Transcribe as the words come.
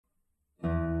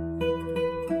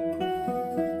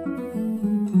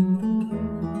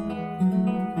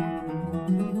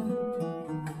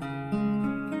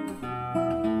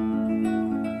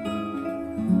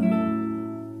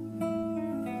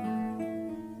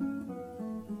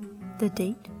The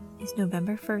date is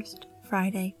November 1st,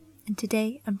 Friday, and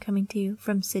today I'm coming to you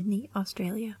from Sydney,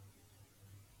 Australia.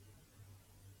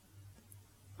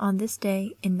 On this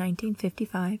day in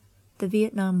 1955, the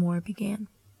Vietnam War began.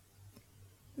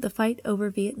 The fight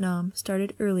over Vietnam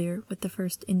started earlier with the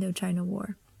First Indochina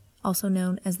War, also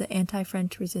known as the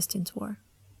Anti-French Resistance War.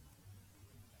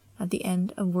 At the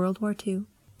end of World War II,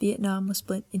 Vietnam was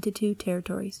split into two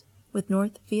territories, with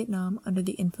North Vietnam under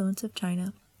the influence of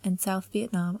China and South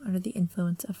Vietnam under the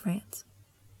influence of France.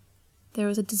 There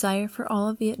was a desire for all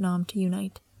of Vietnam to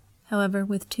unite. However,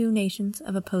 with two nations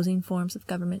of opposing forms of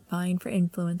government vying for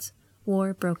influence,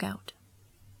 war broke out.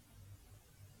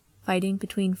 Fighting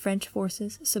between French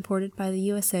forces supported by the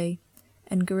USA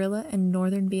and guerrilla and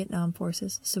Northern Vietnam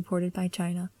forces supported by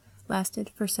China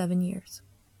lasted for 7 years.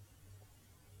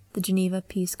 The Geneva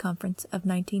Peace Conference of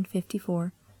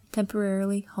 1954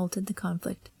 temporarily halted the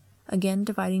conflict, again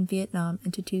dividing Vietnam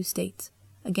into two states,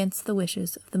 against the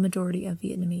wishes of the majority of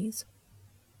Vietnamese.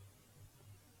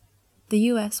 The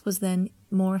U.S. was then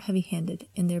more heavy-handed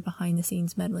in their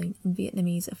behind-the-scenes meddling in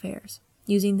Vietnamese affairs,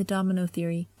 using the domino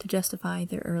theory to justify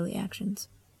their early actions.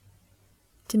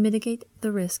 To mitigate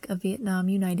the risk of Vietnam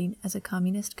uniting as a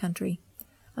communist country,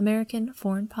 American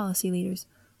foreign policy leaders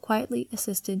quietly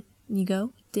assisted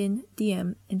Ngo Dinh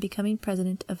Diem in becoming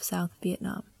president of South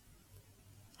Vietnam.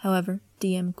 However,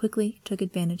 Diem quickly took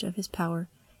advantage of his power,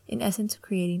 in essence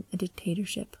creating a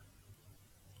dictatorship.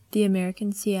 The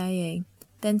American CIA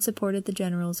then supported the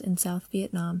generals in South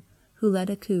Vietnam who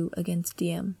led a coup against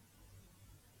Diem.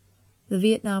 The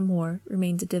Vietnam War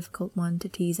remains a difficult one to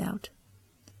tease out.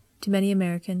 To many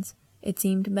Americans, it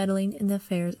seemed meddling in the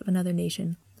affairs of another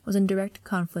nation was in direct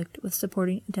conflict with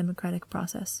supporting a democratic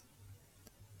process.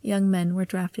 Young men were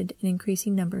drafted in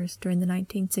increasing numbers during the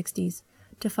 1960s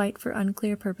to fight for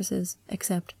unclear purposes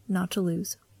except not to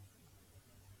lose.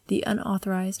 The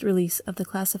unauthorized release of the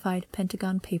classified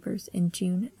Pentagon Papers in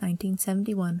June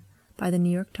 1971 by the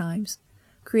New York Times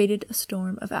created a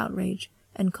storm of outrage,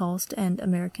 and calls to end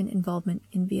American involvement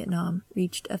in Vietnam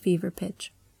reached a fever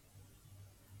pitch.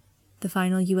 The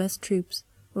final U.S. troops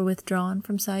were withdrawn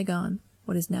from Saigon,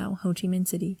 what is now Ho Chi Minh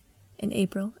City, in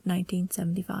April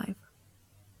 1975.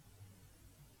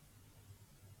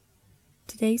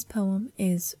 Today's poem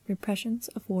is Repressions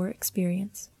of War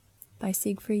Experience by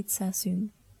Siegfried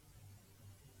Sassoon.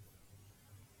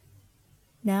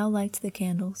 Now light the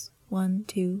candles. 1,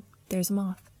 2, there's a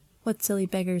moth. What silly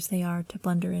beggars they are to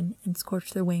blunder in and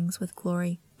scorch their wings with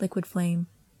glory, liquid flame.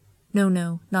 No,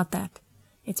 no, not that.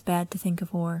 It's bad to think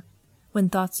of war, when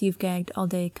thoughts you've gagged all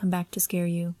day come back to scare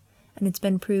you, and it's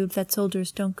been proved that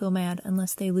soldiers don't go mad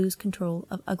unless they lose control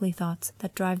of ugly thoughts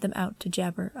that drive them out to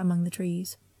jabber among the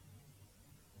trees.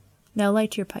 Now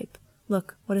light your pipe.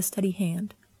 Look, what a steady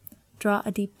hand. Draw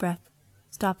a deep breath.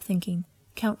 Stop thinking.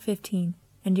 Count 15,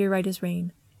 and you're right as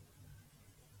rain.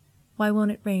 Why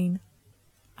won't it rain?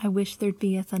 I wish there'd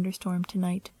be a thunderstorm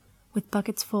tonight, with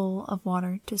buckets full of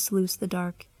water to sluice the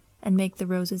dark and make the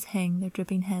roses hang their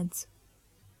dripping heads.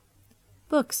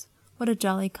 Books, what a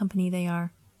jolly company they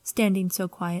are, standing so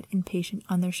quiet and patient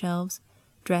on their shelves,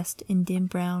 dressed in dim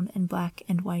brown and black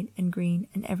and white and green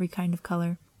and every kind of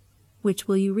color. Which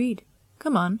will you read?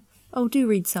 Come on. Oh, do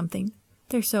read something.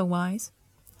 They're so wise.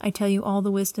 I tell you all the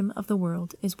wisdom of the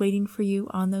world is waiting for you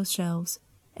on those shelves,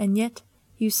 and yet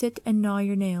you sit and gnaw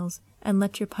your nails and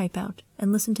let your pipe out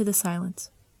and listen to the silence.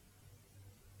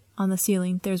 On the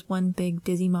ceiling there's one big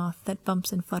dizzy moth that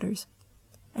bumps and flutters,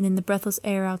 and in the breathless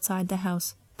air outside the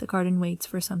house the garden waits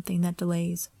for something that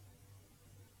delays.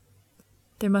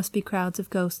 There must be crowds of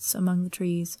ghosts among the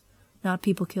trees, not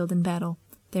people killed in battle,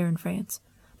 there in France,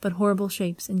 but horrible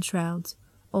shapes in shrouds,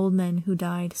 old men who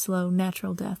died slow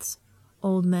natural deaths,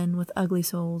 old men with ugly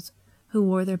souls, who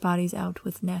wore their bodies out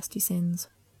with nasty sins.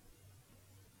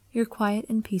 You're quiet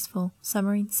and peaceful,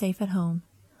 summering safe at home.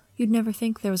 You'd never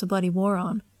think there was a bloody war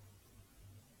on.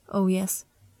 Oh yes,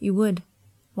 you would.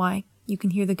 Why, you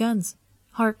can hear the guns.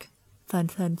 Hark!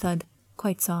 Thud, thud, thud.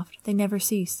 Quite soft. They never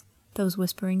cease, those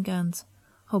whispering guns.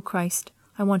 Oh Christ,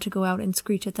 I want to go out and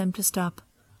screech at them to stop.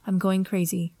 I'm going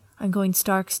crazy. I'm going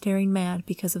stark, staring mad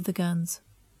because of the guns.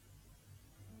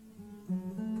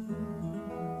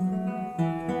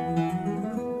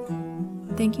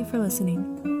 Thank you for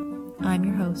listening. I'm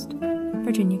your host,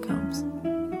 Virginia Combs,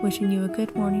 wishing you a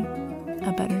good morning,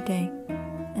 a better day,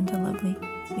 and a lovely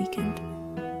weekend.